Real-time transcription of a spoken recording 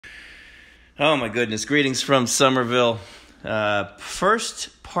Oh my goodness! Greetings from Somerville.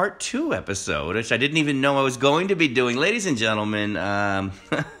 First part 2 episode, which I didn't even know I was going to be doing, ladies and gentlemen.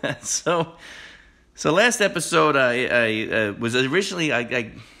 So last episode, I was originally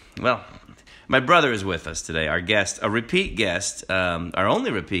my brother is with us today. Our guest, a repeat guest, our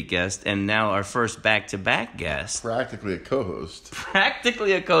only repeat guest, and now our first back-to-back guest. Practically a co-host.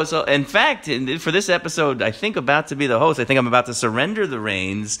 Practically a co-host. In fact, for this episode, I think about to be the host. I think I'm about to surrender the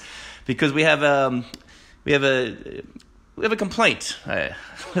reins. Because we have a complaint.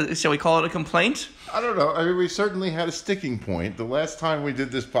 Shall we call it a complaint? I don't know. I mean, we certainly had a sticking point. The last time we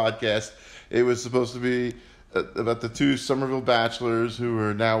did this podcast, it was supposed to be about the 2 Somerville bachelors who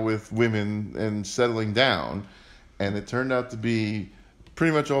are now with women and settling down, and it turned out to be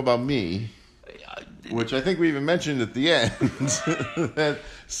pretty much all about me, which I think we even mentioned at the end.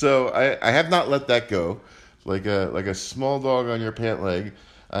 So I have not let that go, like a small dog on your pant leg.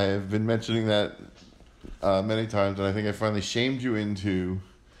 I have been mentioning that many times, and I think I finally shamed you into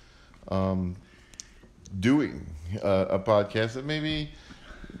doing a podcast that maybe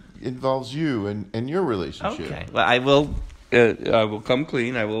involves you and your relationship. Okay, well, I will come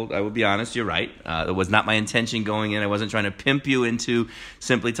clean. I will be honest. You're right. It was not my intention going in. I wasn't trying to pimp you into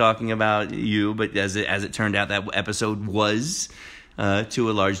simply talking about you, but as it turned out, that episode was to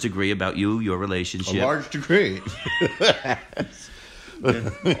a large degree about you, your relationship. A large degree.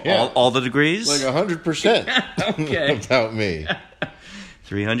 Yeah. All the degrees? Like 100% okay. About me.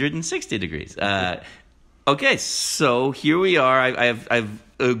 360 degrees. Okay, so here we are. I've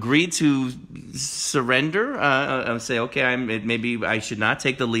agreed to surrender. I'll say, okay, maybe I should not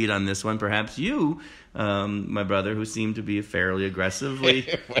take the lead on this one. Perhaps you, my brother, who seemed to be fairly aggressively...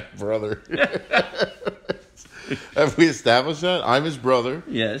 My brother. Have we established that? I'm his brother.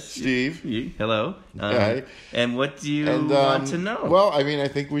 Yes. Steve. Hello. Hi. And what do you want to know? Well, I mean, I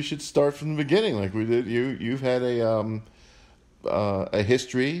think we should start from the beginning like we did. You've had a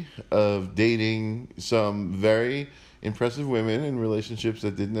history of dating some very impressive women in relationships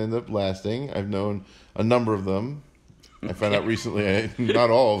that didn't end up lasting. I've known a number of them. I found out recently,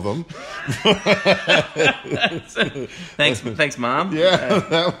 not all of them. Thanks, Mom. Yeah,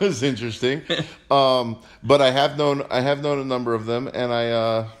 that was interesting. But I have known a number of them, and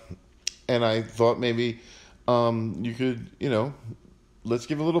I thought maybe you could, let's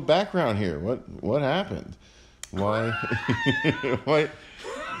give a little background here. What happened? Why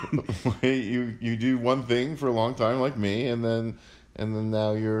you do one thing for a long time like me, and then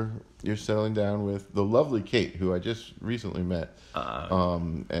now you're settling down with the lovely Kate, who I just recently met,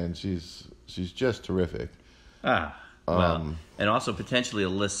 and she's just terrific. Well, and also potentially a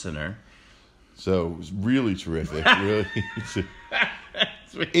listener. So really terrific, really,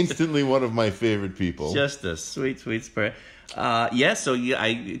 instantly one of my favorite people. Just a sweet spirit. So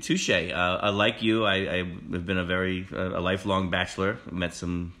touche. Like you, I've been a lifelong bachelor. Met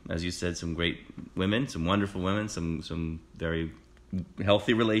some, as you said, some great women, some wonderful women, some very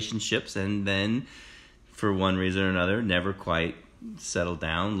healthy relationships, and then for one reason or another never quite settled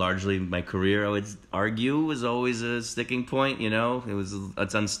down. Largely my career, I would argue, was always a sticking point.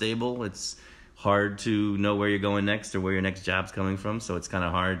 It's unstable. It's hard to know where you're going next or where your next job's coming from, so it's kind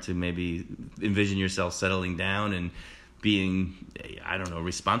of hard to maybe envision yourself settling down and being, I don't know,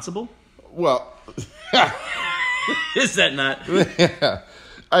 responsible. Well, is that not? Yeah.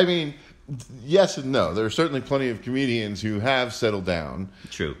 I mean, yes and no. There are certainly plenty of comedians who have settled down.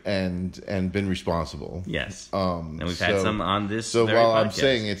 True. And been responsible. Yes. And we've had some on this. So very while podcast. I'm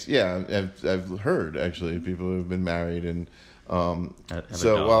saying I've heard actually people who have been married, and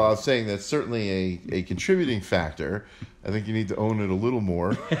so while I'm saying that's certainly a contributing factor, I think you need to own it a little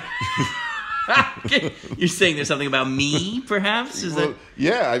more. You're saying there's something about me, perhaps?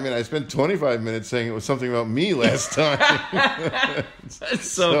 Yeah, I mean, I spent 25 minutes saying it was something about me last time.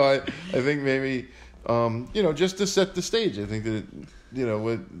 So I think maybe, just to set the stage, I think that,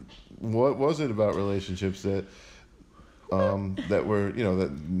 what was it about relationships that were,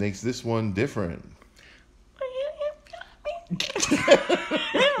 that makes this one different?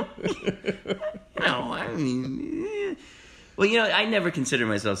 No, I mean... Well, I never considered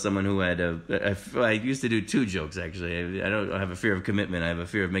myself someone who had I used to do 2 jokes, actually. I don't have a fear of commitment. I have a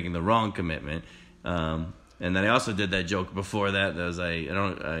fear of making the wrong commitment. And then I also did that joke before that. That was I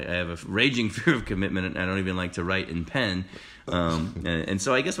have a raging fear of commitment, and I don't even like to write in pen. And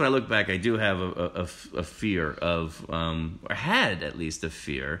so I guess when I look back, I do have a fear of, or had at least a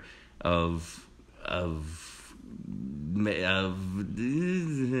fear of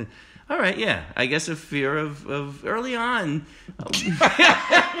all right, yeah. I guess a fear of early on.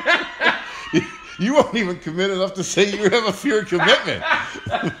 You won't even commit enough to say you have a fear of commitment.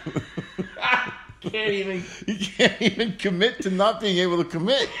 You can't even commit to not being able to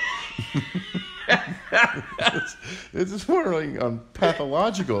commit. It's bordering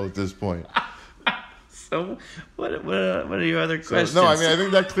pathological at this point. So, what are your other questions? No, I mean, I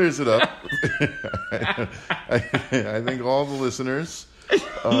think that clears it up. I think all the listeners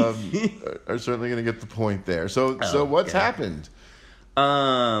are certainly going to get the point there. So what's happened?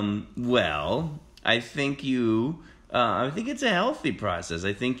 Well, I think it's a healthy process.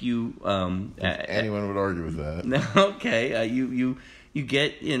 I think you. Anyone would argue with that. Okay, you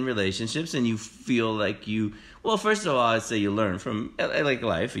get in relationships and you feel like you. Well, first of all, I'd say you learn from, like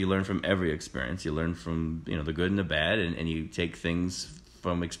life, you learn from every experience. You learn from, the good and the bad, and you take things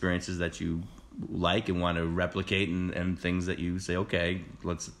from experiences that you like and want to replicate, and things that you say, okay,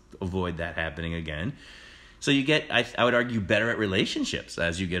 let's avoid that happening again. So you get, I would argue, better at relationships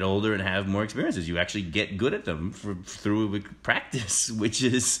as you get older and have more experiences. You actually get good at them through practice, which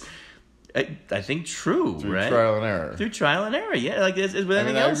is... I think true, through right? Trial and error. Through trial and error, yeah. Like with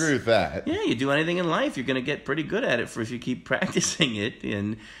anything else. I agree with that. Yeah, you do anything in life, you're going to get pretty good at it if you keep practicing it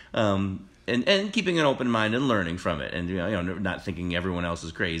and keeping an open mind and learning from it, and not thinking everyone else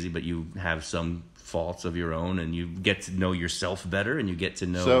is crazy, but you have some faults of your own, and you get to know yourself better, and you get to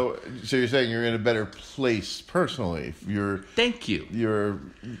know. So you're saying you're in a better place personally. Thank you.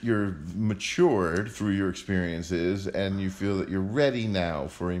 You're matured through your experiences, and you feel that you're ready now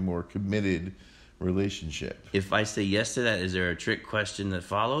for a more committed relationship. If I say yes to that, is there a trick question that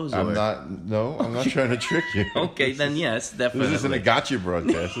follows? I'm not trying to trick you. Okay, then yes, definitely. This isn't a gotcha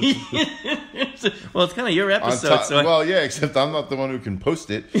broadcast. Well, it's kind of your episode. Well, yeah, except I'm not the one who can post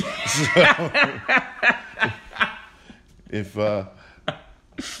it. So,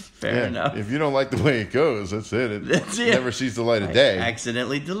 Fair enough. If you don't like the way it goes, that's it. That's it. Never sees the light of day. I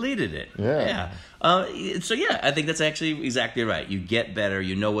accidentally deleted it. Yeah. So I think that's actually exactly right. You get better.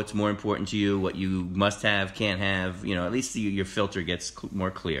 You know what's more important to you, what you must have, can't have. At least your filter gets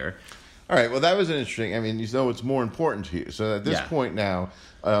more clear. All right. Well, that was an interesting. I mean, you know what's more important to you. So at this point now,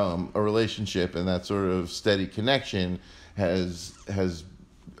 a relationship and that sort of steady connection has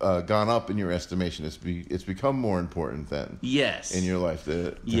gone up in your estimation. It's become more important then. Yes. In your life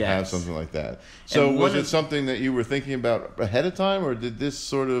to have something like that. So was it something that you were thinking about ahead of time, or did this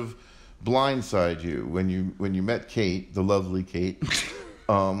sort of blindside you when you met Kate, the lovely Kate?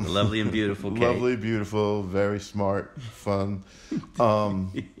 The lovely and beautiful Kate. Lovely, beautiful, very smart, fun.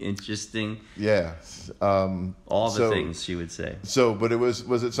 Interesting. Yeah. All the things she would say. So, but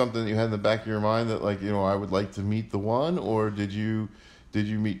was it something that you had in the back of your mind that, like, I would like to meet the one, or did you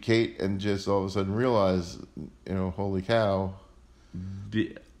meet Kate and just all of a sudden realize, holy cow?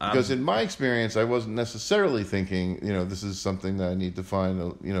 Because in my experience, I wasn't necessarily thinking, this is something that I need to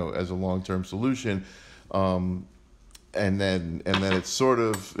find, as a long-term solution. And then it sort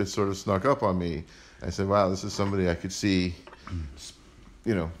of snuck up on me. I said, wow, this is somebody I could see,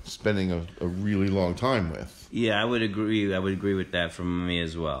 spending a really long time with. Yeah, I would agree. I would agree with that from me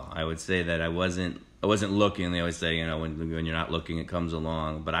as well. I would say that I wasn't looking. They always say, when you're not looking, it comes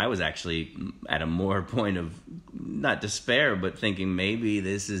along. But I was actually at a more point of not despair, but thinking maybe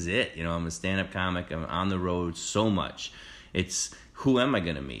this is it. I'm a stand-up comic. I'm on the road so much. It's who am I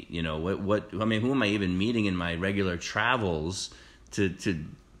going to meet? Who am I even meeting in my regular travels to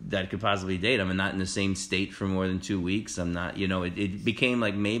that could possibly date? I'm not in the same state for more than 2 weeks. I'm not, it became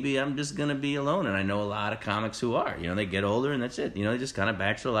like maybe I'm just going to be alone. And I know a lot of comics who are, they get older and that's it. They just kind of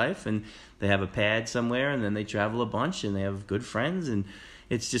bachelor life and they have a pad somewhere and then they travel a bunch and they have good friends. And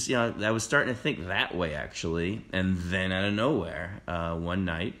it's just, I was starting to think that way actually. And then out of nowhere, one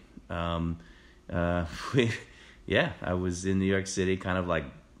night, I was in New York City, kind of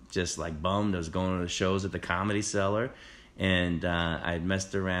just bummed. I was going to the shows at the Comedy Cellar, and I had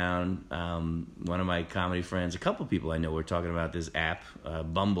messed around. One of my comedy friends, a couple people I know, were talking about this app,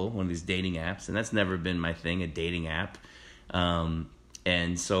 Bumble, one of these dating apps, and that's never been my thing, a dating app.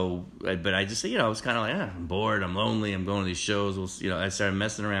 And so, but I just, I was kind of like, I'm bored, I'm lonely, I'm going to these shows. I started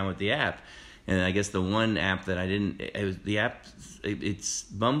messing around with the app. And I guess the one app that I didn't, it's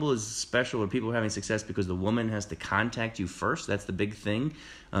Bumble is special where people are having success because the woman has to contact you first. That's the big thing.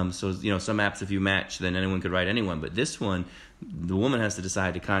 So, some apps, if you match, then anyone could write anyone. But this one, the woman has to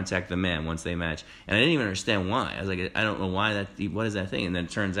decide to contact the man once they match. And I didn't even understand why. I was like, I don't know why what is that thing? And then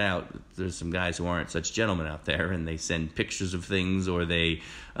it turns out there's some guys who aren't such gentlemen out there, and they send pictures of things, or they...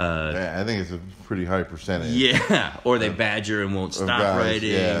 I think it's a pretty high percentage. Yeah, or they badger and won't stop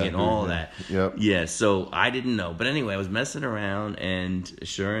writing and all that. Yep. Yeah, so I didn't know. But anyway, I was messing around, and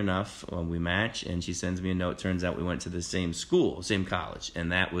sure enough, we match, and she sends me a note. Turns out we went to the same school, same college,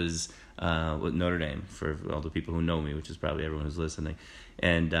 and that was... with Notre Dame, for all the people who know me, which is probably everyone who's listening.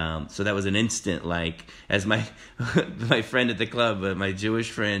 And so that was an instant, like, as my friend at the club, my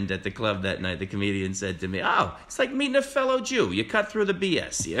Jewish friend at the club that night, the comedian said to me, "Oh, it's like meeting a fellow Jew. You cut through the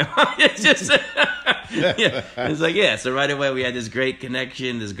BS, you know." It's just, yeah. It's like, yeah. So right away we had this great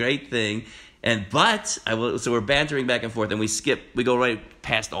connection, this great thing. So we're bantering back and forth, and we go right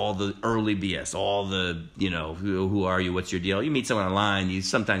past all the early BS, all the, who are you, what's your deal? You meet someone online, you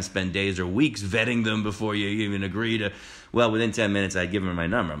sometimes spend days or weeks vetting them before you even agree to. Well, within 10 minutes, I'd give her my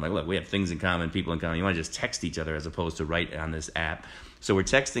number. I'm like, look, we have things in common, people in common. You want to just text each other as opposed to write on this app. So we're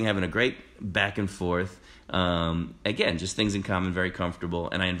texting, having a great back and forth. Again, just things in common, very comfortable.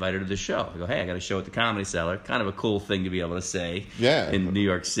 And I invite her to the show. I go, hey, I got a show at the Comedy Cellar. Kind of a cool thing to be able to say in New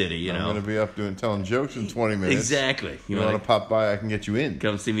York City, I'm going to be up telling jokes in 20 minutes. Exactly. You want to pop by, I can get you in.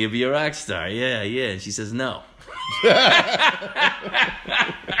 Come see me be a rock star. Yeah. And she says, no.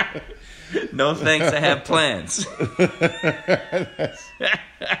 No thanks, I have plans.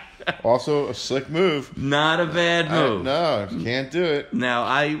 Also a slick move. Not a bad move. No, can't do it.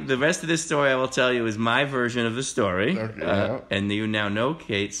 Now, the rest of this story I will tell you is my version of the story. Okay, and you now know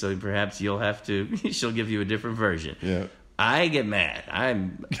Kate, so perhaps she'll give you a different version. Yeah. I get mad.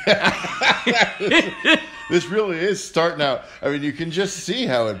 This really is starting out. I mean, you can just see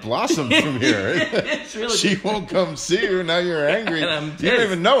how it blossomed from here. It's really she won't come see you. Now you're angry. And I'm pissed. You don't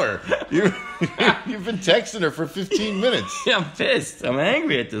even know her. You've been texting her for 15 minutes. Yeah, I'm pissed. I'm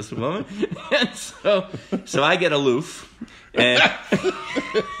angry at this woman. And so I get aloof. And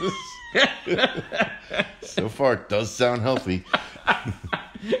so far, it does sound healthy.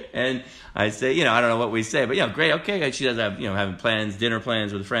 And I say, I don't know what we say, but, great, okay. She does have, having plans, dinner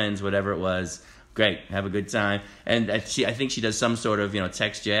plans with friends, whatever it was. Great, have a good time. And I think she does some sort of,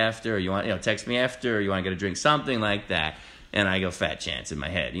 text you after, or you want, text me after, or you want to get a drink, something like that. And I go, fat chance in my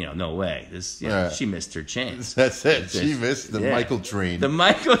head. No way. She missed her chance. That's it. She missed the Michael train. The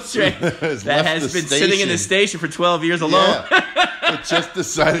Michael train that has been sitting in the station for 12 years alone. Yeah. It just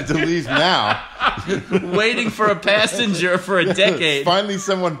decided to leave now. Waiting for a passenger for a decade. Finally,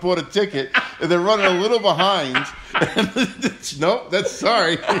 someone bought a ticket, and they're running a little behind. Nope, that's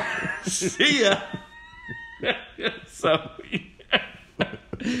sorry. See ya. So,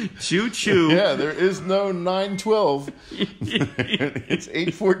 choo choo. Yeah, there is no 9:12. It's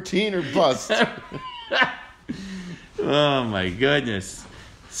 8:14 or bust. Oh my goodness.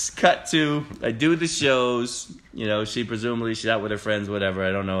 Cut to, I do the shows, she's out with her friends, whatever,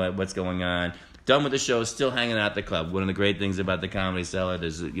 I don't know what's going on. Done with the show, still hanging out at the club. One of the great things about the Comedy Cellar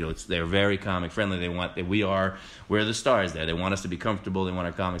is, they're very comic friendly. We're the stars there. They want us to be comfortable. They want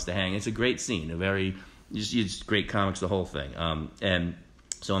our comics to hang. It's a great scene. Just great comics, the whole thing. And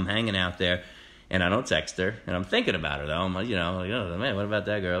so I'm hanging out there, and I don't text her, and I'm thinking about her though. I'm like, oh man, what about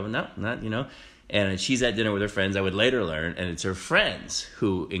that girl? No, not. And she's at dinner with her friends. I would later learn, and it's her friends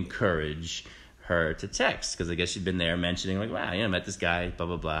who encourage her to text, because I guess she'd been there mentioning, like, wow, I met this guy, blah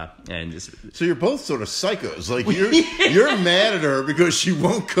blah blah, and just. So you're both sort of psychos. Like you're mad at her because she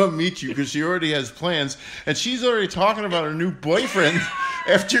won't come meet you because she already has plans, and she's already talking about her new boyfriend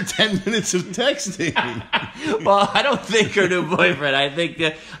after 10 minutes of texting. Well, I don't think her new boyfriend. I think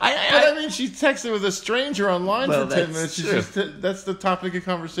that I mean, she's texting with a stranger online for 10 minutes. That's the topic of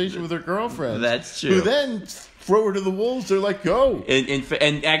conversation with her girlfriend. That's true. Who then throw her to the wolves. They're like, go.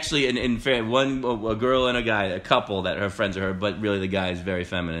 And actually, in fact, a girl and a guy, a couple that her friends are her, but really the guy is very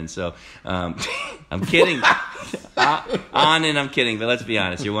feminine. So I'm kidding. I'm kidding, but let's be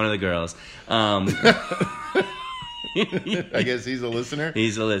honest. You're one of the girls. I guess he's a listener.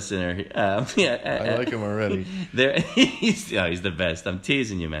 He's a listener. I like him already. He's the best. I'm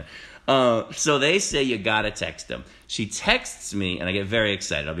teasing you, man. So they say you gotta text him. She texts me, and I get very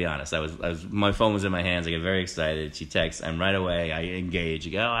excited. I'll be honest. My phone was in my hands. I get very excited. She texts, and right away I engage.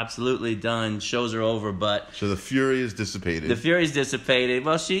 You go, oh, absolutely done. Shows are over, but so the fury is dissipated.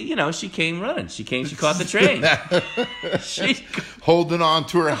 Well, she came running. She caught the train. She holding on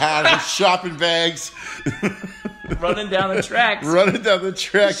to her hat, her shopping bags. Running down the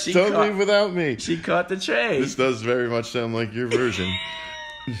tracks. Totally without me. She caught the train. This does very much sound like your version.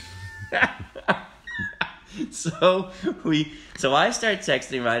 So I start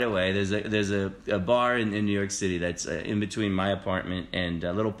texting right away. There's a bar in New York City that's in between my apartment and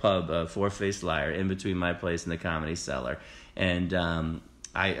a little pub, Four-Faced Liar, in between my place and the Comedy Cellar. And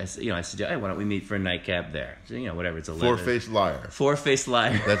I said, hey, why don't we meet for a nightcap there? So, whatever, it's 11. Four-Faced Liar. Four-Faced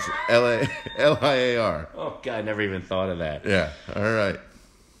Liar. That's Liar. Oh, God, I never even thought of that. Yeah, all right.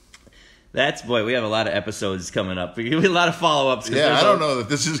 That's, boy, we have a lot of episodes coming up. We have a lot of follow-ups. Yeah, I don't know that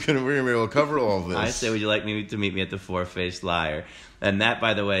this is going to, we're going to be able to cover all of this. I say, would you like me to meet me at the Four-Faced Liar? And that,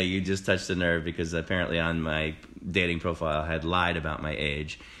 by the way, you just touched a nerve because apparently on my dating profile I had lied about my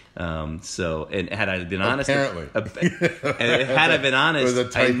age. So, and had I been honest, apparently, and had I been honest, it was a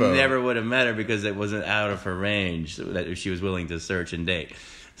typo. I never would have met her because it wasn't out of her range that she was willing to search and date.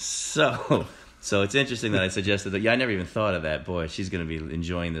 So it's interesting that I suggested that. Yeah, I never even thought of that. Boy, she's going to be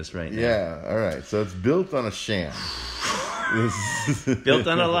enjoying this right now. Yeah, all right. So it's built on a sham. Built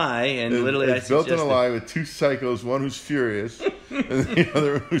on a lie, and literally it's built on a lie with two psychos, one who's furious and the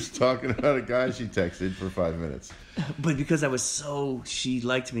other who's talking about a guy she texted for 5 minutes. But because she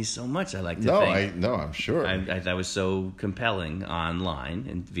liked me so much, I like to think. I'm sure. I was so compelling online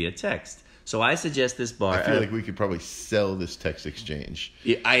and via text. So I suggest this bar. I feel like we could probably sell this text exchange.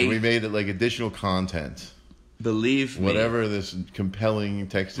 Yeah, we made it like additional content. Believe me. Whatever this compelling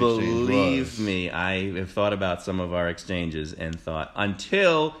text exchange was. Believe me, I have thought about some of our exchanges and thought,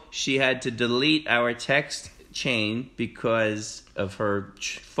 until she had to delete our text chain because of her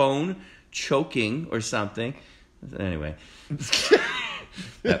phone choking or something. Anyway,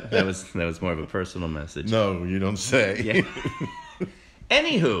 that was more of a personal message. No, you don't say. Yeah.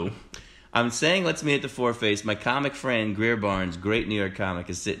 Anywho, I'm saying let's meet at the Four-Face. My comic friend, Greer Barnes, great New York comic,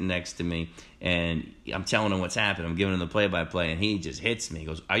 is sitting next to me. And I'm telling him what's happening. I'm giving him the play-by-play. And he just hits me. He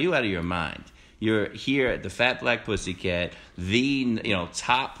goes, are you out of your mind? You're here at the Fat Black Pussycat,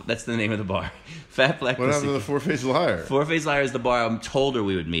 top, that's the name of the bar. Fat Black Pussycat. What happened to the Four-Faced Liar? Four-Faced Liar is the bar I told her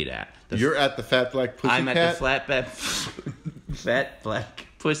we would meet at. You're at the Fat Black Pussycat? I'm at the Fat Black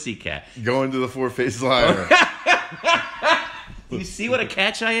Pussycat. Going to the Four-Faced Liar. You see what a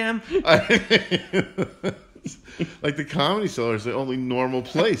catch I am? Like the Comedy Cellar is the only normal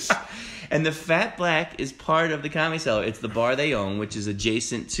place. And the Fat Black is part of the Comedy Cellar. It's the bar they own, which is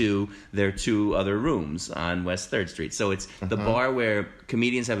adjacent to their two other rooms on West 3rd Street. So it's the bar where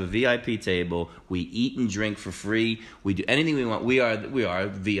comedians have a VIP table. We eat and drink for free. We do anything we want. We are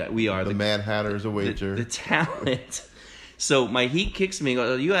the Mad Hatter is a waiter. The talent. So my heat kicks me and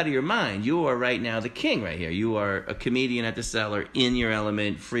goes, are you out of your mind? You are right now the king right here. You are a comedian at the Cellar, in your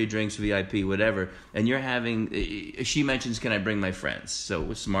element, free drinks, VIP, whatever. And you're having, she mentions, can I bring my friends? So it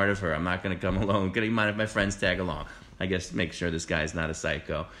was smart of her. I'm not going to come alone. Can you mind if my friends tag along? I guess make sure this guy's not a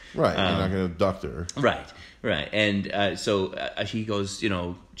psycho. Right, you're not going to abduct her. Right. And so he goes,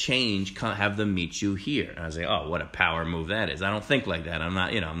 change, have them meet you here. And I was like, oh, what a power move that is. I don't think like that. I'm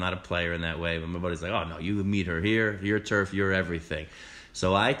not a player in that way. But my buddy's like, oh, no, you meet her here, your turf, your everything.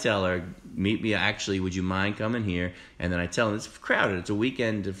 So I tell her, meet me, actually, would you mind coming here? And then I tell him, it's crowded. It's a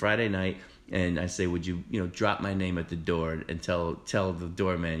weekend, a Friday night. And I say, would you, drop my name at the door and tell the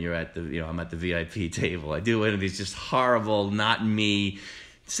doorman you're at the, I'm at the VIP table. I do one of these just horrible, not me.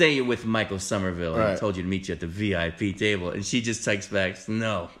 Say you're with Michael Somerville and I told you to meet you at the VIP table. And she just texts back,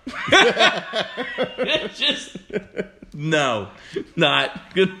 no. Just, no,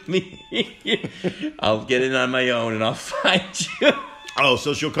 not good. I'll get in on my own and I'll find you. Oh,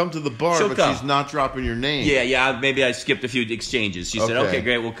 so she'll come to the bar, she's not dropping your name. Yeah. Maybe I skipped a few exchanges. She said, "Okay,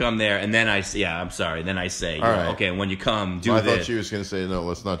 great, we'll come there." And then I'm sorry. Then I say, "Okay, when you come, do this." I thought she was going to say, "No,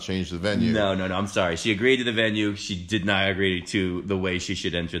 let's not change the venue." No. I'm sorry. She agreed to the venue. She did not agree to the way she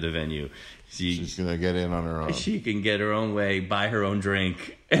should enter the venue. She's going to get in on her own. She can get her own way, buy her own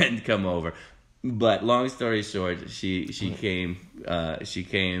drink, and come over. But long story short, she came,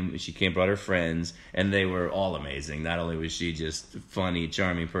 brought her friends, and they were all amazing. Not only was she just funny,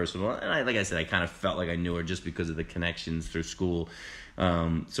 charming, personal, and like I said, I kind of felt like I knew her just because of the connections through school.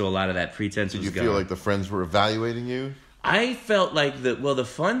 So a lot of that pretense was gone. Did you feel like the friends were evaluating you? I felt like the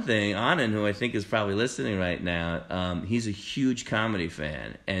fun thing, Anand, who I think is probably listening right now, he's a huge comedy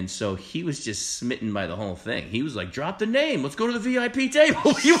fan. And so he was just smitten by the whole thing. He was like, drop the name. Let's go to the VIP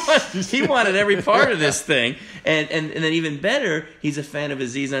table. He wanted every part of this thing. And then even better, he's a fan of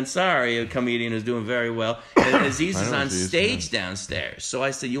Aziz Ansari, a comedian who's doing very well. And Aziz is on stage downstairs. So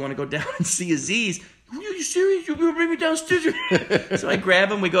I said, you want to go down and see Aziz? Are you serious? You're going to bring me downstairs? So I grab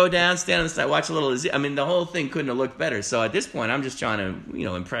him, we go down, stand on the side, watch a little. I mean, the whole thing couldn't have looked better. So at this point, I'm just trying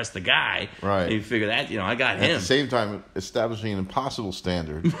to, impress the guy. Right. And you figure that, I got him. At the same time, establishing an impossible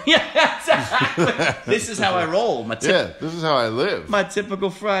standard. Yeah, exactly. This is how I roll. This is how I live. My typical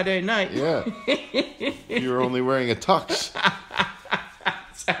Friday night. Yeah. You're only wearing a tux.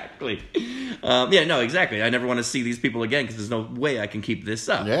 Exactly. Exactly. I never want to see these people again because there's no way I can keep this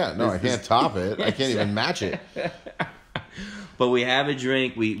up. Yeah, no, I can't top it. I can't even match it. But we have a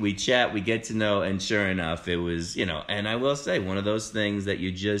drink, we chat, we get to know, and sure enough, it was, and I will say, one of those things that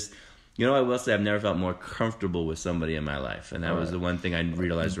you just, You know, I will say I've never felt more comfortable with somebody in my life, and that was the one thing I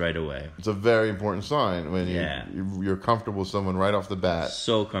realized right away. It's a very important sign when you're comfortable with someone right off the bat.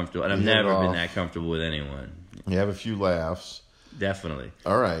 So comfortable, and I've never been that comfortable with anyone. You have a few laughs. Definitely.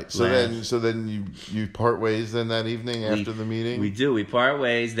 All right. So then you part ways then that evening after the meeting? We do. We part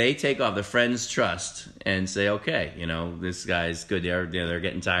ways. They take off. The friends trust and say, okay, this guy's good. They're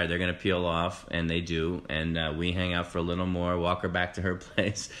getting tired. They're going to peel off, and they do. And we hang out for a little more, walk her back to her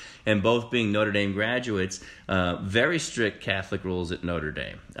place. And both being Notre Dame graduates, very strict Catholic rules at Notre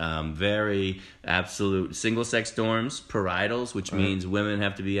Dame. Very absolute single-sex dorms, parietals, which means women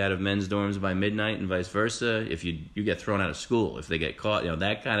have to be out of men's dorms by midnight and vice versa. If you get thrown out of school if they get caught,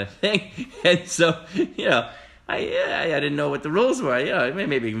 that kind of thing. And so, I didn't know what the rules were.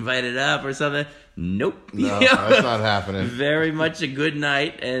 Maybe invited up or something. Nope. No, that's not happening. Very much a good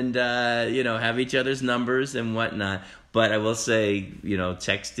night and, have each other's numbers and whatnot. But I will say,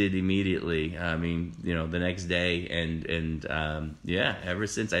 texted immediately. I mean, the next day, and ever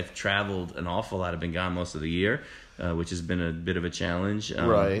since I've traveled an awful lot. I've been gone most of the year, which has been a bit of a challenge.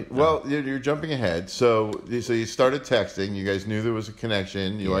 Right. Well, you're jumping ahead. So you started texting. You guys knew there was a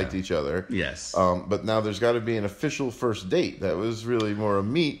connection. You liked each other. Yes. But now there's got to be an official first date. That was really more a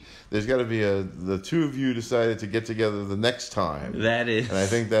meet. There's got to be the two of you decided to get together the next time. That is. And I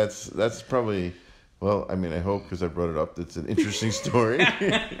think that's probably. Well, I mean, I hope, because I brought it up, it's an interesting story.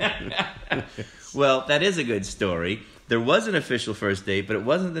 Well, that is a good story. There was an official first date, but it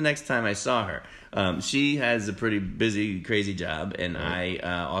wasn't the next time I saw her. She has a pretty busy, crazy job, and I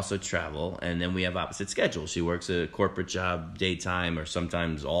also travel, and then we have opposite schedules. She works a corporate job daytime or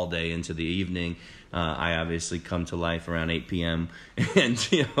sometimes all day into the evening. I obviously come to life around 8 p.m. and,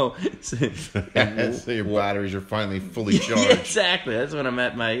 So your batteries are finally fully charged. Yeah, exactly. That's when I'm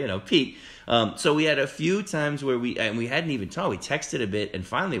at my, peak. So we had a few times where we hadn't even talked. We texted a bit, and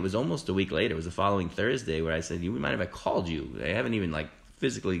finally it was almost a week later. It was the following Thursday where I said, "You mind if I called you? I haven't even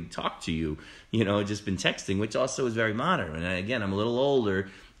physically talked to you, just been texting," which also is very modern. And again, I'm a little older,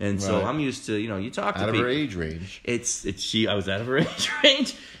 and so I'm used to, you talk to people. Out of her age range. I was out of her age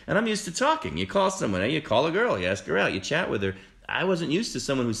range, and I'm used to talking. You call someone, you call a girl, you ask her out, you chat with her. I wasn't used to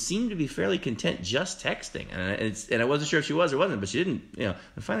someone who seemed to be fairly content just texting, and I wasn't sure if she was or wasn't, but she didn't, And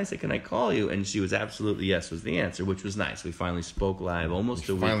finally I said, "Can I call you?" And she was absolutely yes was the answer, which was nice. We finally spoke live almost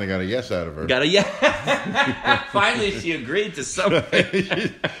a week. Finally got a yes out of her. Got a yes. Finally, she agreed to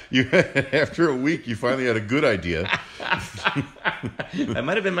something. After a week, you finally had a good idea. That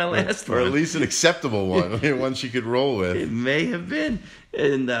might have been my last one, or at least an acceptable one, one she could roll with. It may have been.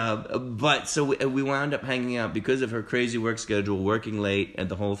 And but so we wound up hanging out because of her crazy work schedule, working late, and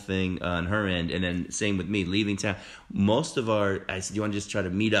the whole thing on her end, and then same with me leaving town. Most of I said, "You want to just try to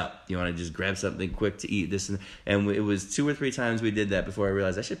meet up? You want to just grab something quick to eat?" And it was 2 or 3 times we did that before I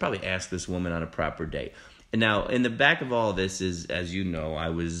realized I should probably ask this woman on a proper date. And now, in the back of all this is, as you know, I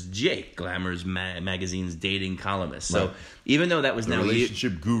was Jake, Glamour's magazine's dating columnist. So even though that was the now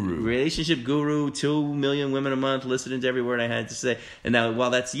relationship guru, 2 million women a month listening to every word I had to say. And now,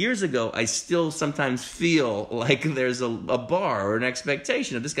 while that's years ago, I still sometimes feel like there's a bar or an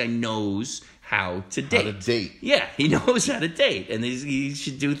expectation of this guy knows how to date. How to date. Yeah, he knows how to date, and he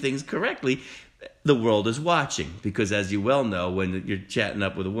should do things correctly. The world is watching because, as you well know, when you're chatting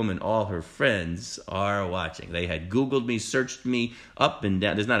up with a woman, all her friends are watching. They had Googled me, searched me up and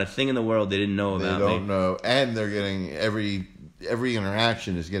down. There's not a thing in the world they didn't know about me. They don't know, and they're getting every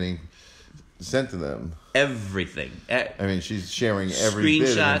interaction is getting sent to them. Everything. I mean, she's sharing every bit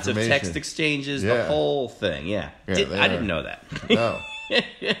of screenshots of information. text exchanges, the whole thing. Yeah, I didn't know that. No.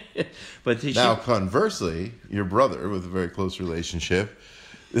 But now, conversely, your brother with a very close relationship.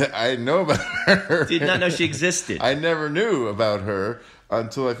 I didn't know about her. Did not know she existed. I never knew about her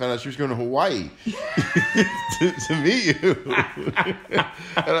until I found out she was going to Hawaii to meet you. And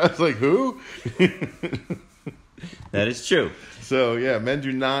I was like, who? That is true. So, yeah, men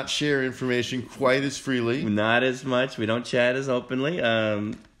do not share information quite as freely. Not as much. We don't chat as openly.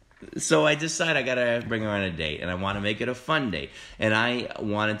 So I decided I got to bring her on a date, and I want to make it a fun date. And I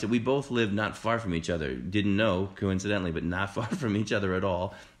wanted to, we both live not far from each other. Didn't know, coincidentally, but not far from each other at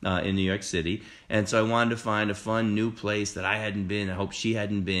all in New York City. And so I wanted to find a fun new place that I hadn't been, I hope she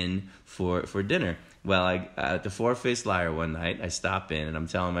hadn't been, for dinner. Well, at the Four-Faced Liar one night, I stop in, and I'm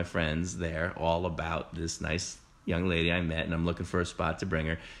telling my friends there all about this nice young lady I met, and I'm looking for a spot to bring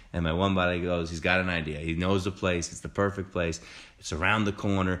her. And my one buddy goes, he's got an idea. He knows the place. It's the perfect place. It's around the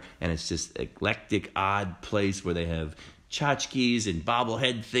corner, and it's this eclectic, odd place where they have tchotchkes and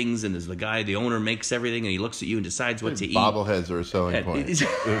bobblehead things, and there's the owner makes everything, and he looks at you and decides what to eat. Bobbleheads are a selling point. It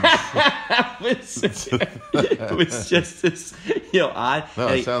was just this, odd. No,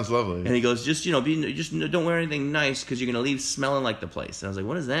 And it sounds lovely. And he goes, just don't wear anything nice because you're gonna leave smelling like the place. And I was like,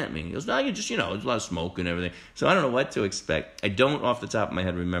 what does that mean? He goes, no, you just there's a lot of smoke and everything. So I don't know what to expect. I don't off the top of my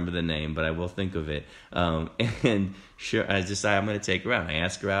head remember the name, but I will think of it. And sure, I decide I'm gonna take her out. I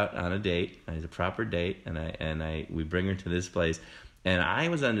ask her out on a date. It's a proper date, and we bring her to this place. And I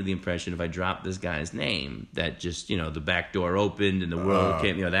was under the impression if I dropped this guy's name, that just, the back door opened and the world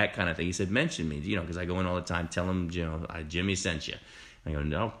came, that kind of thing. He said, mention me, because I go in all the time, tell him, Jimmy sent you. I go,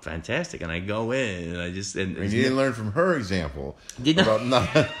 no, fantastic. And I go in and I just... And you didn't learn from her example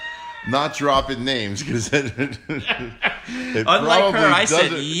about not dropping names because unlike her, I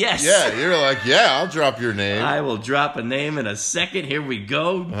said yes. Yeah, you're like, yeah, I'll drop your name. I will drop a name in a second. Here we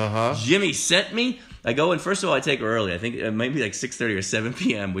go. Jimmy sent me. I go in, first of all, I take her early. I think it might be like 6:30 or 7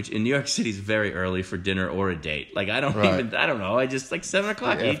 p.m., which in New York City is very early for dinner or a date. Like, I don't know. I just, like 7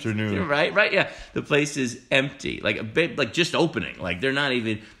 o'clock. Afternoon. Right, yeah. The place is empty. Like just opening. Like, they're not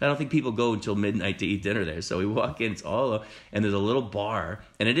even, I don't think people go until midnight to eat dinner there. So we walk in, it's all, and there's a little bar,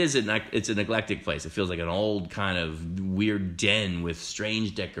 and it's an eclectic place. It feels like an old kind of weird den with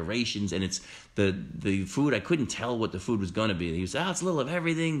strange decorations, and it's, the food, I couldn't tell what the food was going to be. He was, it's a little of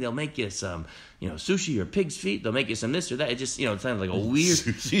everything. They'll make you some, sushi or pig's feet. They'll make you some this or that. It just, it sounds like a weird...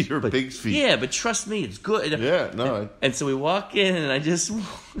 Sushi or pig's feet. Yeah, but trust me, it's good. Yeah, no. And so we walk in, and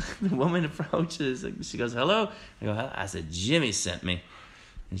the woman approaches. She goes, hello? I go, I said, Jimmy sent me.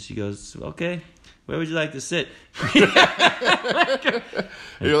 And she goes, okay. Where would you like to sit?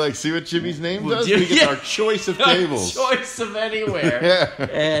 You're like, see what Jimmy's name does? We get our choice of tables. Choice of anywhere. Yeah.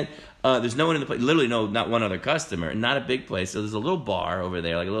 And there's no one in the place. Literally, not one other customer. Not a big place. So there's a little bar over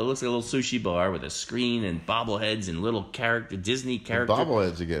there, looks like a little sushi bar with a screen and bobbleheads and little Disney characters.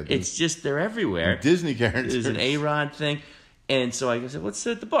 Bobbleheads again. It's just, they're everywhere. Disney characters. There's an A-Rod thing. And so I said, let's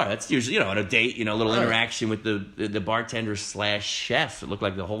sit at the bar. That's usually, on a date, a little interaction with the bartender / chef. It looked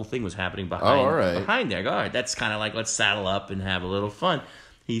like the whole thing was happening behind there. I go, all right, that's kind of like, let's saddle up and have a little fun.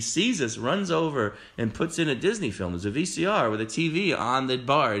 He sees us, runs over, and puts in a Disney film. There's a VCR with a TV on the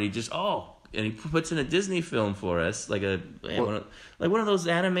bar, and he just, and he puts in a Disney film for us, like one of those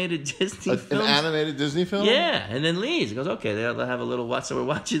animated Disney films. An animated Disney film? Yeah, and then leaves. He goes, okay, they'll have a little watch. So we're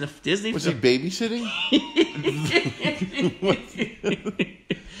watching the Disney film. Was he babysitting?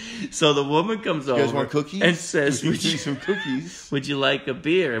 So the woman comes over. You guys want cookies? And says, would you some cookies? Would you like a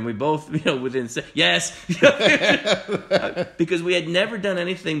beer? And we both, within yes. Because we had never done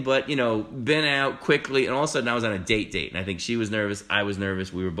anything but, been out quickly. And all of a sudden I was on a date. And I think she was nervous. I was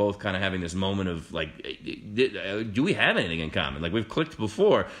nervous. We were both kind of having this moment of like, do we have anything in common? Like, we've clicked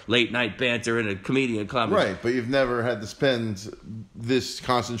before, late night banter and a comedian comedy. Right, but you've never had to spend this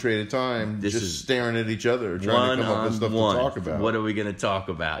concentrated time staring at each other, trying to come up with stuff to talk about. What are we going to talk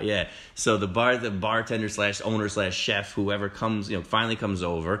about? Yeah. So the bartender / owner / chef, whoever comes, finally comes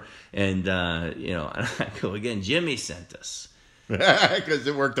over, and I go again. Jimmy sent us because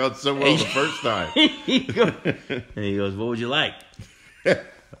it worked out so well the first time. And he goes, "What would you like?"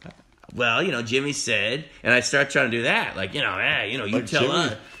 Well, Jimmy said, and I start trying to do that, like, you tell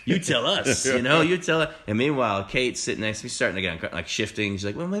us. You tell us, you tell us. And meanwhile, Kate's sitting next to me, starting to get like shifting. She's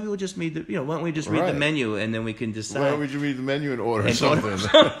like, well, maybe we'll just read the, why don't we just read the menu and then we can decide. Why don't we just read the menu and order something?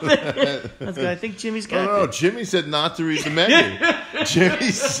 I think Jimmy's got No, Jimmy said not to read the menu.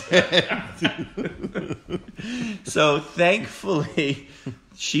 Jimmy said. So thankfully,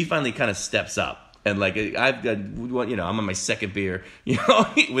 she finally kind of steps up. And like I've got, I'm on my second beer,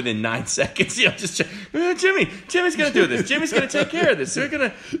 within 9 seconds, just Jimmy's gonna do this. Jimmy's gonna take care of this.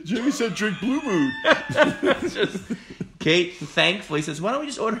 Jimmy said drink Blue Moon. Kate thankfully says, why don't we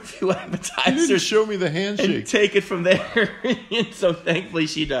just order a few appetizers? You didn't show me the handshake. And take it from there. And so thankfully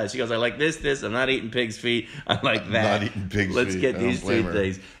she does. She goes, I like this. I'm not eating pig's feet. I like that. Not eating pig's Let's feet. get these three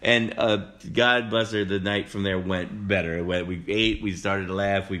things. And God bless her, the night from there went better. We ate. We started to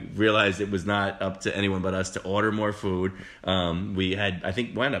laugh. We realized it was not up to anyone but us to order more food. We had, I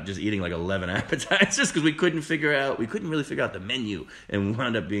think, wound up just eating like 11 appetizers because we couldn't really figure out the menu. And we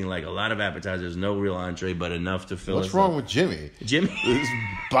wound up being like a lot of appetizers, no real entree, but enough to fill us up. What's wrong with Jimmy? Jimmy? This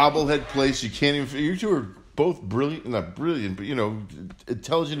bobblehead place, you can't even... You two are both brilliant, not brilliant, but,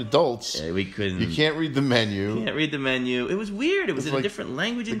 intelligent adults. Yeah, we couldn't... You can't read the menu. It was weird. It was in a different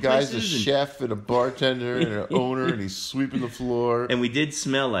language in places. The guy's a chef and a bartender and an owner, and he's sweeping the floor. And we did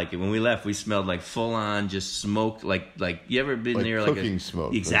smell like it. When we left, we smelled like full-on, just smoked, like you ever been near like cooking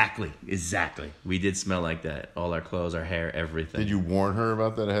smoke. Exactly. We did smell like that. All our clothes, our hair, everything. Did you warn her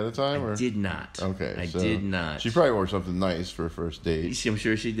about that ahead of time? I did not. Okay. I did not. She probably wore something nice for a first date. I'm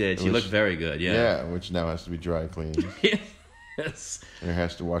sure she did. She looked very good, yeah. Yeah, which now has to be dry cleaned. Yes. And her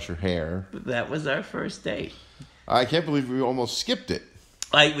has to wash her hair. But that was our first date. I can't believe we almost skipped it.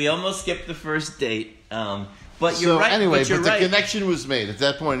 Like, we almost skipped the first date. But So you're right. anyway, but the connection was made. At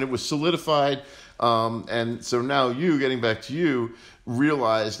that point, it was solidified. And so now you, getting back to you,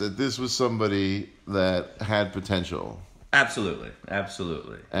 realized that this was somebody that had potential. Absolutely.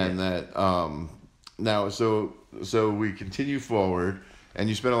 And that now, so we continue forward, and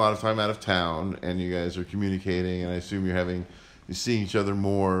you spend a lot of time out of town, and you guys are communicating, and I assume you're seeing each other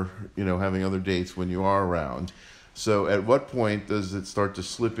more, having other dates when you are around. So at what point does it start to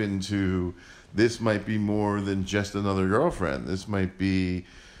slip into, this might be more than just another girlfriend? This might be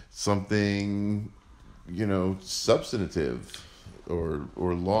something, substantive or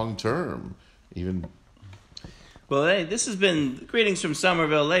long term, even. Well, hey, this has been Greetings from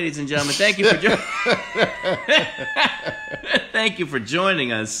Somerville, ladies and gentlemen. Thank you for thank you for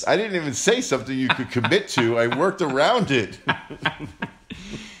joining us. I didn't even say something you could commit to. I worked around it.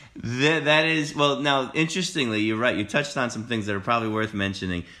 That is, well, now, interestingly, you're right. You touched on some things that are probably worth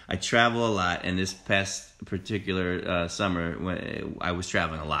mentioning. I travel a lot, and this past particular summer, when I was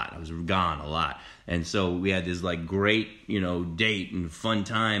traveling a lot. I was gone a lot. And so we had this, great, date and fun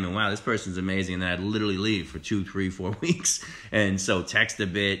time. And, wow, this person's amazing. And then I'd literally leave for 2, 3, 4 weeks. And so text a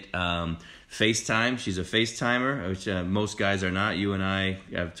bit. FaceTime. She's a FaceTimer, which most guys are not. You and I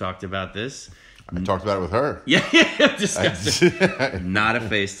have talked about this. I talked about it with her. Yeah, not a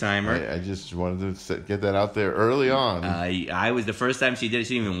FaceTimer. I just wanted to get that out there early on. I was the first time she did it.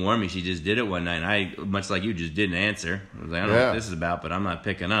 She didn't even warn me. She just did it one night. And I, much like you, just didn't answer. I was like, I don't know what this is about, but I'm not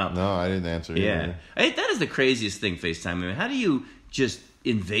picking up. No, I didn't answer either. Yeah, that is the craziest thing. FaceTime. I mean, how do you just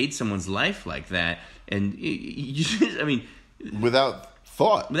invade someone's life like that? And without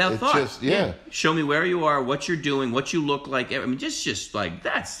thought. Without thought. Just, yeah. Show me where you are, what you're doing, what you look like. I mean, just like,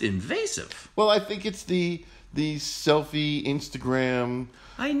 that's invasive. Well, I think it's the selfie, Instagram.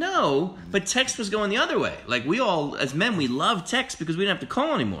 I know, but text was going the other way. Like, we all, as men, we love text because we didn't have to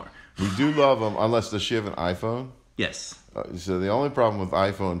call anymore. We do love them, does she have an iPhone? Yes. So the only problem with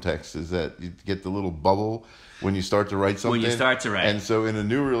iPhone text is that you get the little bubble when you start to write something. When you start to write. And so in a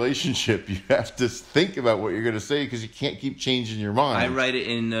new relationship, you have to think about what you're going to say because you can't keep changing your mind. I write it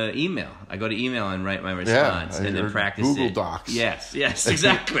in email. I go to email and write my response and then practice Google it. Docs. Yes,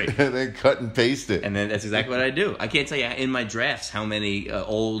 exactly. And then cut and paste it. And then that's exactly what I do. I can't tell you in my drafts how many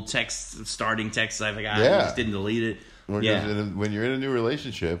old starting texts I've got. I just didn't delete it. When you're in a new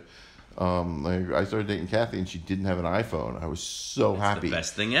relationship, I started dating Kathy and she didn't have an iPhone. I was so happy. The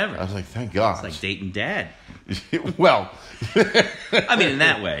best thing ever. I was like, thank God. It's like dating dad. Well, I mean, in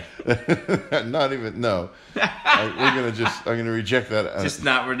that way. Not even. No, I'm gonna reject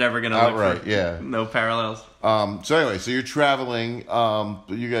that. We're never gonna outright. Look for, yeah, no parallels. So anyway, so you're traveling.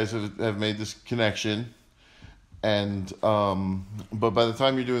 You guys have made this connection, and but by the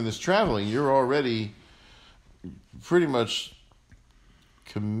time you're doing this traveling, you're already pretty much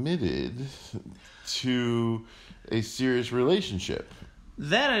committed to a serious relationship.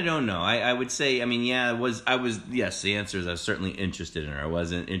 That I don't know. I would say, I mean, yes, the answer is I was certainly interested in her. I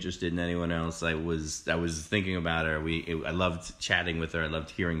wasn't interested in anyone else. I was thinking about her. I loved chatting with her. I loved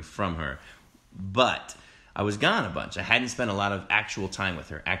hearing from her. But I was gone a bunch. I hadn't spent a lot of actual time with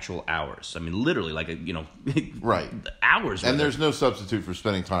her, actual hours. I mean, literally, right, hours. And there's no substitute for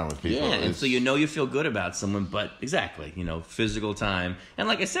spending time with people. Yeah, and so you feel good about someone, but exactly, physical time. And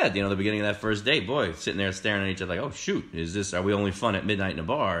like I said, the beginning of that first date, boy, sitting there staring at each other like, oh shoot, are we only fun at midnight in a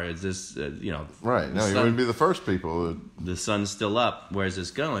bar? Is this, right? No, you wouldn't be the first people. The sun's still up. Where's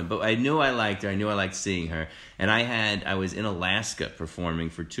this going? But I knew I liked her. I knew I liked seeing her. And I was in Alaska performing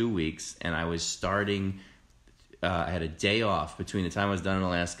for 2 weeks, and I was starting. I had a day off between the time I was done in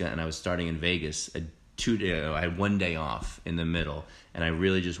Alaska and I was starting in Vegas. I had 1 day off in the middle, and I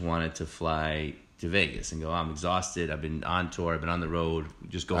really just wanted to fly to Vegas and go, I'm exhausted. I've been on tour. I've been on the road.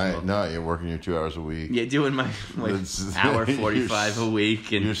 Just go. No, you're working your 2 hours a week. Yeah, doing my hour 45 a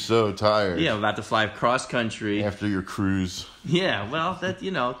week. And you're so tired. Yeah, I'm about to fly cross country. After your cruise. Yeah, well, that,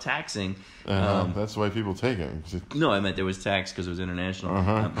 taxing. That's why people take them. No, I meant there was tax because it was international.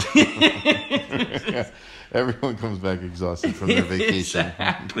 Everyone comes back exhausted from their vacation.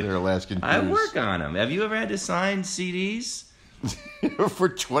 Exactly. Their Alaskan cruise. I work on them. Have you ever had to sign CDs? For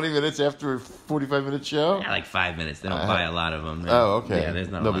 20 minutes after a 45-minute show? Yeah, like 5 minutes. They don't buy a lot of them. Oh, okay. Yeah, there's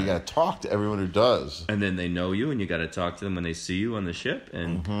not but you got to talk to everyone who does. And then they know you, and you got to talk to them when they see you on the ship.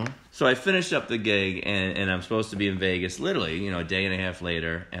 And so I finished up the gig, and I'm supposed to be in Vegas, literally, a day and a half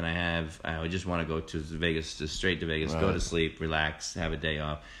later. And I just want to go to Vegas, just straight to Vegas, go to sleep, relax, have a day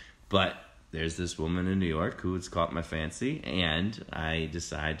off. But there's this woman in New York who's caught my fancy, and I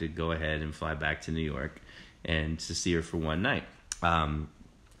decide to go ahead and fly back to New York and to see her for one night. And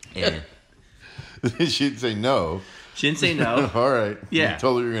She'd say no. She didn't say no. All right. Yeah. You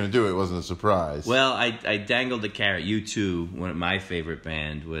told her you were going to do it. It wasn't a surprise. Well, I dangled the carrot. U2, one of my favorite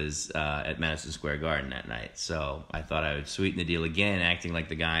band, was at Madison Square Garden that night. So I thought I would sweeten the deal again, acting like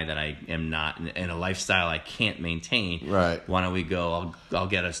the guy that I am not, in a lifestyle I can't maintain. Right. Why don't we go? I'll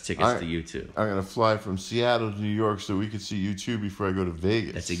get us tickets to U2. I'm going to fly from Seattle to New York so we could see U2 before I go to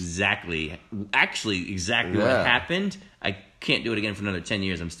Vegas. That's exactly what happened. I can't do it again for another 10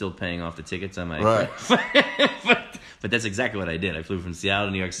 years. I'm still paying off the tickets on my... Right. But that's exactly what I did. I flew from Seattle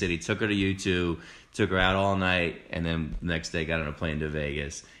to New York City, took her to U2, took her out all night, and then the next day got on a plane to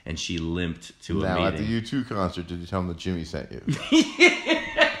Vegas, and she limped to a meeting. Now, at the U2 concert, did you tell them that Jimmy sent you?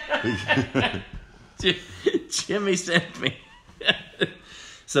 Jimmy sent me.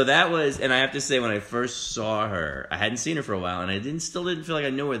 So that was, and I have to say, when I first saw her, I hadn't seen her for a while, and I still didn't feel like I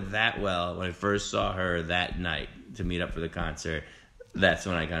knew her that well when I first saw her that night to meet up for the concert. That's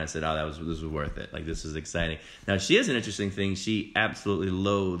when I kind of said, "Oh, this was worth it. Like, this is exciting." Now, she has an interesting thing. She absolutely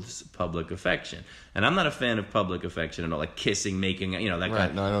loathes public affection, and I'm not a fan of public affection at all, like kissing, making, that right,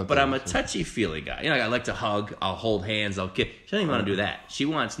 kind. No, I don't but I'm a touchy-feely guy. I like to hug. I'll hold hands. I'll kiss. She doesn't even want to do that. She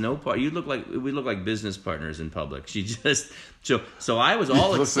wants no part. We look like business partners in public. She just so I was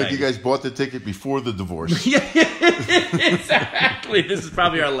all looks excited. like you guys bought the ticket before the divorce. Yeah, exactly. This is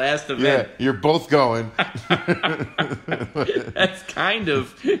probably our last event. Yeah, you're both going. That's kind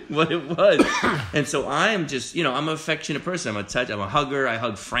of what it was. And so I am just, I'm an affectionate person. I'm a hugger. I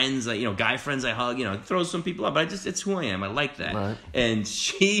hug friends. Guy friends I hug. Throw some people up. But it's who I am. I like that. Right. And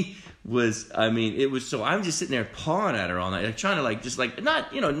she was, it was, so I'm just sitting there pawing at her all night, trying to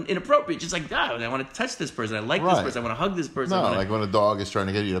not, inappropriate, just like, I want to touch this person. I like this person. I want to hug this person. No, like when a dog is trying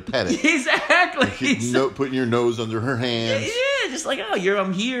to get you to pet it. Exactly. Putting your nose under her hands. Yeah, just like,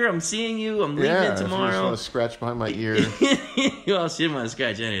 I'm here, I'm seeing you, I'm leaving tomorrow. If you just want to scratch behind my ear. Well, she didn't want to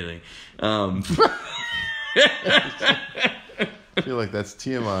scratch anything. I feel like that's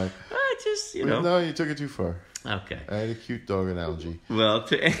TMI. I just, No, you took it too far. Okay. I had a cute dog analogy. Well,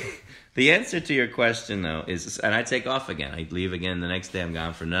 the answer to your question, though, is, and I take off again. I leave again the next day. I'm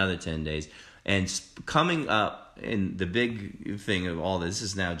gone for another 10 days. And coming up, and the big thing of all this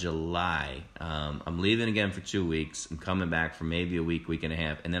is now July. I'm leaving again for 2 weeks. I'm coming back for maybe a week and a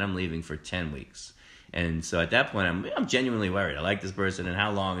half, and then I'm leaving for 10 weeks. And so at that point, I'm genuinely worried. I like this person, and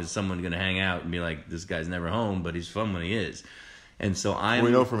how long is someone going to hang out and be like, this guy's never home, but he's fun when he is? And so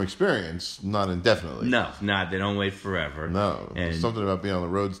we know from experience, not indefinitely. No, they don't wait forever. No, and there's something about being on the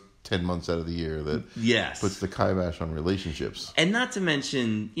road 10 months out of the year that puts the kibosh on relationships. And not to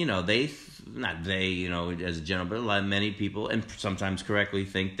mention, as a general, but many people, and sometimes correctly,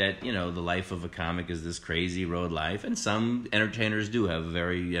 think that, the life of a comic is this crazy road life. And some entertainers do have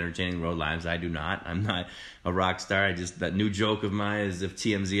very entertaining road lives. I do not. I'm not a rock star. That new joke of mine is if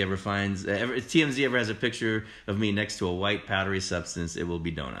TMZ ever has a picture of me next to a white powdery substance, it will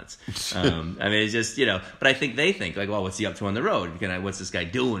be donuts. It's just, but I think they think, like, well, what's he up to on the road? What's this guy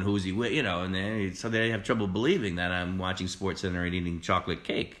doing? Who's he with? And so they have trouble believing that I'm watching SportsCenter and eating chocolate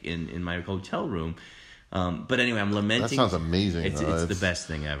cake in my hotel room. But anyway, I'm lamenting. That sounds amazing. It's the best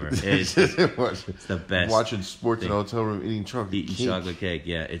thing ever. It's the best. Watching sports in a hotel room, eating chocolate cake.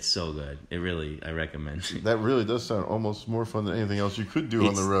 Yeah, it's so good. I recommend it. That really does sound almost more fun than anything else you could do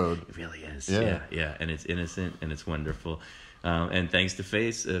on the road. It really is. Yeah. And it's innocent and it's wonderful. And thanks to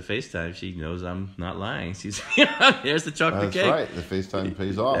FaceTime, she knows I'm not lying. She's here's the chocolate cake. That's right. The FaceTime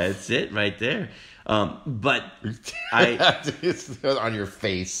pays off. That's it right there. But it's on your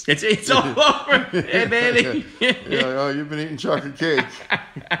face. It's all over. Hey, baby. You've been eating chocolate cake.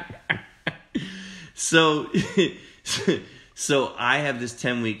 So I have this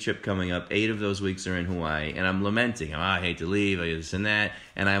 10-week trip coming up. 8 of those weeks are in Hawaii, and I'm lamenting. I hate to leave, this and that.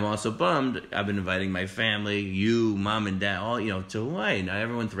 And I'm also bummed. I've been inviting my family, you, mom and dad, all to Hawaii. Now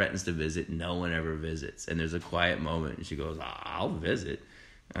everyone threatens to visit. No one ever visits. And there's a quiet moment, and she goes, "I'll visit."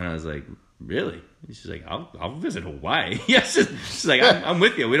 And I was like, "Really?" And she's like, I'll visit Hawaii. Yes. She's like, I'm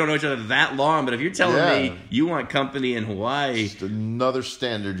with you. We don't know each other that long, but if you're telling me you want company in Hawaii, just another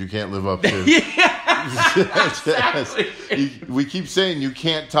standard you can't live up to. Exactly. We keep saying you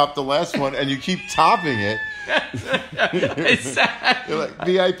can't top the last one, and you keep topping it. Exactly. You're like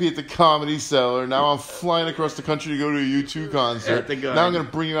VIP at the Comedy Cellar. Now I'm flying across the country to go to a U2 concert. Now I'm going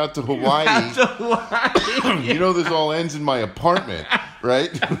to bring you out to Hawaii. You know this all ends in my apartment,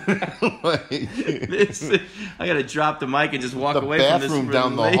 right? I got to drop the mic and just walk away from this. The bathroom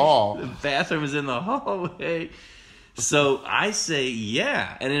down the hall. The bathroom is in the hallway. So I say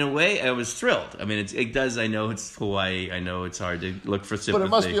yeah, and in a way I was thrilled. I mean, it does. I know it's Hawaii. I know it's hard to look for sympathy. But it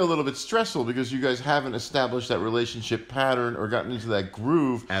must be a little bit stressful because you guys haven't established that relationship pattern or gotten into that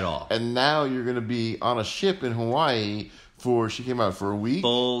groove at all. And now you're going to be on a ship in Hawaii she came out for a week?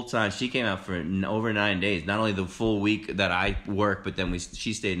 Full time. She came out for over 9 days. Not only the full week that I worked, but then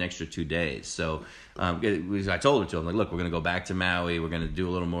she stayed an extra 2 days. So I told her to. I'm like, look, we're going to go back to Maui. We're going to do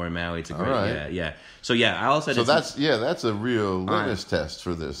a little more in Maui. It's a great, right. yeah. So I also that's a real litmus test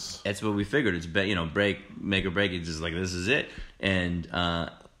for this. That's what we figured. It's make or break. It's just like this is it.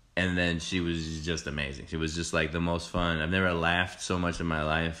 And then she was just amazing. She was just like the most fun. I've never laughed so much in my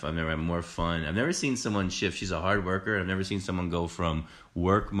life. I've never had more fun. I've never seen someone shift. She's a hard worker. I've never seen someone go from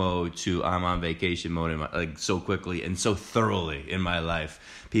work mode to I'm on vacation mode so quickly and so thoroughly in my life.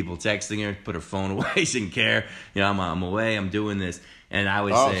 People texting her, put her phone away, she didn't care. I'm away, I'm doing this. And I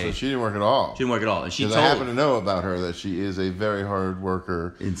would say... so she didn't work at all. She didn't work at all. And she told... I happen to know about her that she is a very hard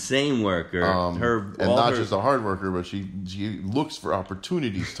worker. Insane worker. Just a hard worker, but she looks for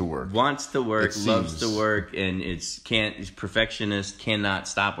opportunities to work. Wants to work, loves to work, and is perfectionist, cannot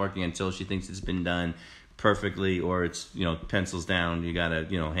stop working until she thinks it's been done perfectly, or it's pencils down, you gotta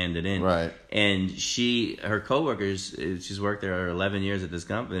hand it in, right? And her coworkers, she's worked there 11 years at this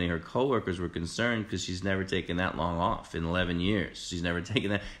company, her coworkers were concerned because she's never taken that long off in 11 years. She's never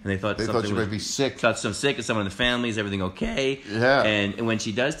taken that, and they thought she might be sick. Thought some sick, and someone in the family, is everything okay? Yeah. And when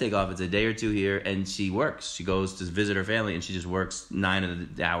she does take off, it's a day or two here, and she works. She goes to visit her family, and she just works 9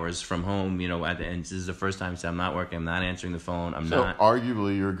 of the hours from home. And this is the first time she said, I'm not working, I'm not answering the phone, I'm not.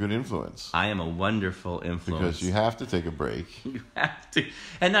 Arguably, you're a good influence. I am a wonderful influence. Because you have to take a break. You have to.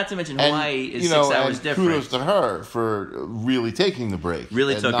 And not to mention Hawaii is 6 hours different. Kudos to her for really taking the break.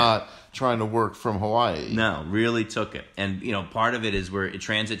 Really took it. Not trying to work from Hawaii. No, really took it. And, part of it is we're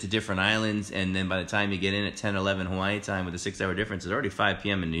transit to different islands, and then by the time you get in at 10, 11 Hawaii time with a 6-hour difference, it's already 5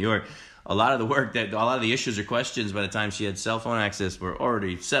 p.m. in New York. A lot of the issues or questions by the time she had cell phone access were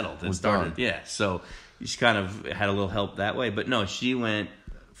already settled and started. Done. Yeah, so she kind of had a little help that way. But no, she went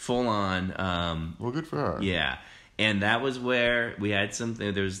full on. Well, good for her. Yeah, and that was where we had something.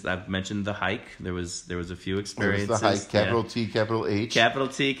 I've mentioned the hike. There was a few experiences. There was the hike, capital T, capital H. Capital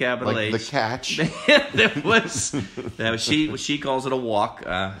T, capital H. Like the catch. There was. She calls it a walk.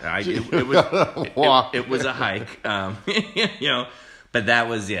 It was a hike. But that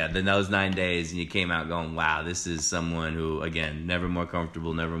was, then those 9 days, and you came out going, wow, this is someone who, again, never more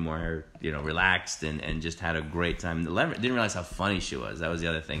comfortable, never more, relaxed, and just had a great time. Didn't realize how funny she was. That was the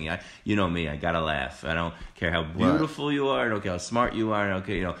other thing. You know me, I gotta laugh. I don't care how beautiful you are, I don't care how smart you are, I don't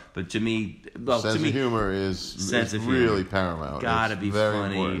care, but to me... sense of humor is really paramount. Gotta be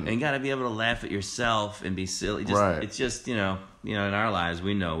funny. Important. And gotta be able to laugh at yourself and be silly. Right. It's just, in our lives,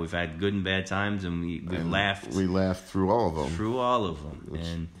 we know we've had good and bad times, and we've laughed. We laughed through all of them.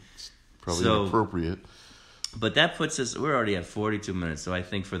 And it's probably inappropriate. But that puts us. We're already at 42 minutes, so I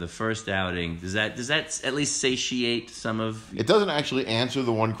think for the first outing, does that at least satiate some of? It doesn't actually answer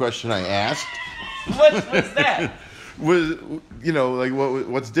the one question I asked. What's that?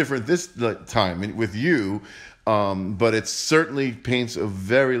 What's different this time with you? But it certainly paints a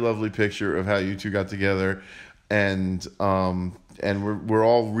very lovely picture of how you two got together, and we're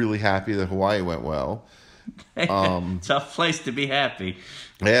all really happy that Hawaii went well. Tough place to be happy.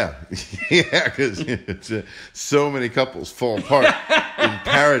 Yeah, because so many couples fall apart in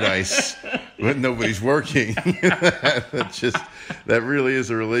paradise when nobody's working. that really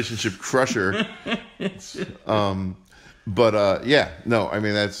is a relationship crusher. If this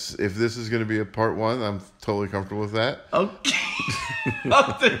is going to be a part 1, I'm totally comfortable with that. Okay.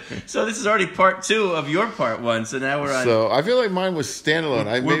 So this is already part 2 of your part 1. So now we're on. So I feel like mine was standalone.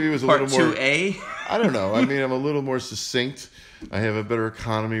 Maybe it was a little more. Part 2A. I don't know. I mean, I'm a little more succinct. I have a better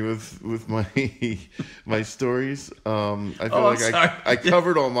economy with my stories. I feel I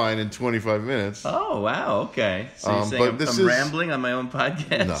covered all mine in 25 minutes. Oh wow! Okay. So you're saying I'm rambling on my own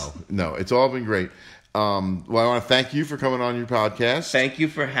podcast? No, it's all been great. I want to thank you for coming on your podcast. Thank you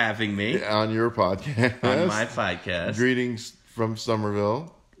for having me on your podcast. On my podcast. Greetings from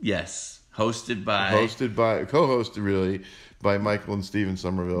Somerville. Yes, co-hosted really by Michael and Steven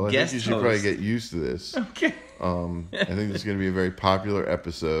Somerville. I think you should probably get used to this. Okay. I think this is going to be a very popular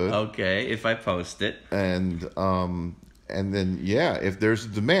episode. Okay, if I post it. And then if there's a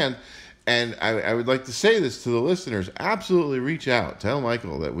demand, and I would like to say this to the listeners, absolutely reach out. Tell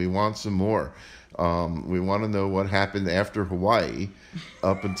Michael that we want some more. We want to know what happened after Hawaii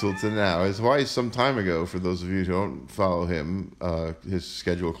up until to now. Hawaii some time ago, for those of you who don't follow him, his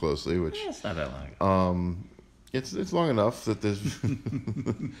schedule closely, which it's not that long ago. It's long enough that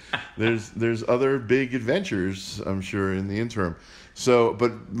there's other big adventures, I'm sure, in the interim. So,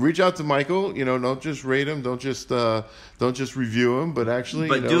 but reach out to Michael. Don't just rate him. Don't just review him. But actually,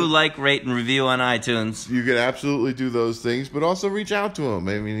 do like, rate, and review on iTunes. You can absolutely do those things, but also reach out to him.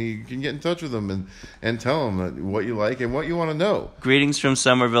 I mean, you can get in touch with him and tell him what you like and what you want to know. Greetings from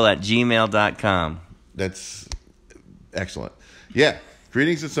Somerville at gmail.com. That's excellent. Yeah.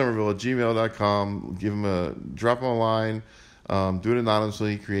 Greetings at Somerville at gmail.com. Drop him a line. Do it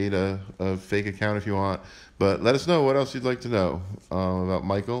anonymously. Create a fake account if you want. But let us know what else you'd like to know about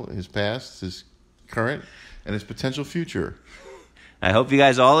Michael, his past, his current, and his potential future. I hope you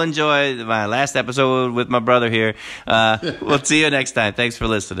guys all enjoyed my last episode with my brother here. We'll see you next time. Thanks for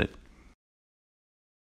listening.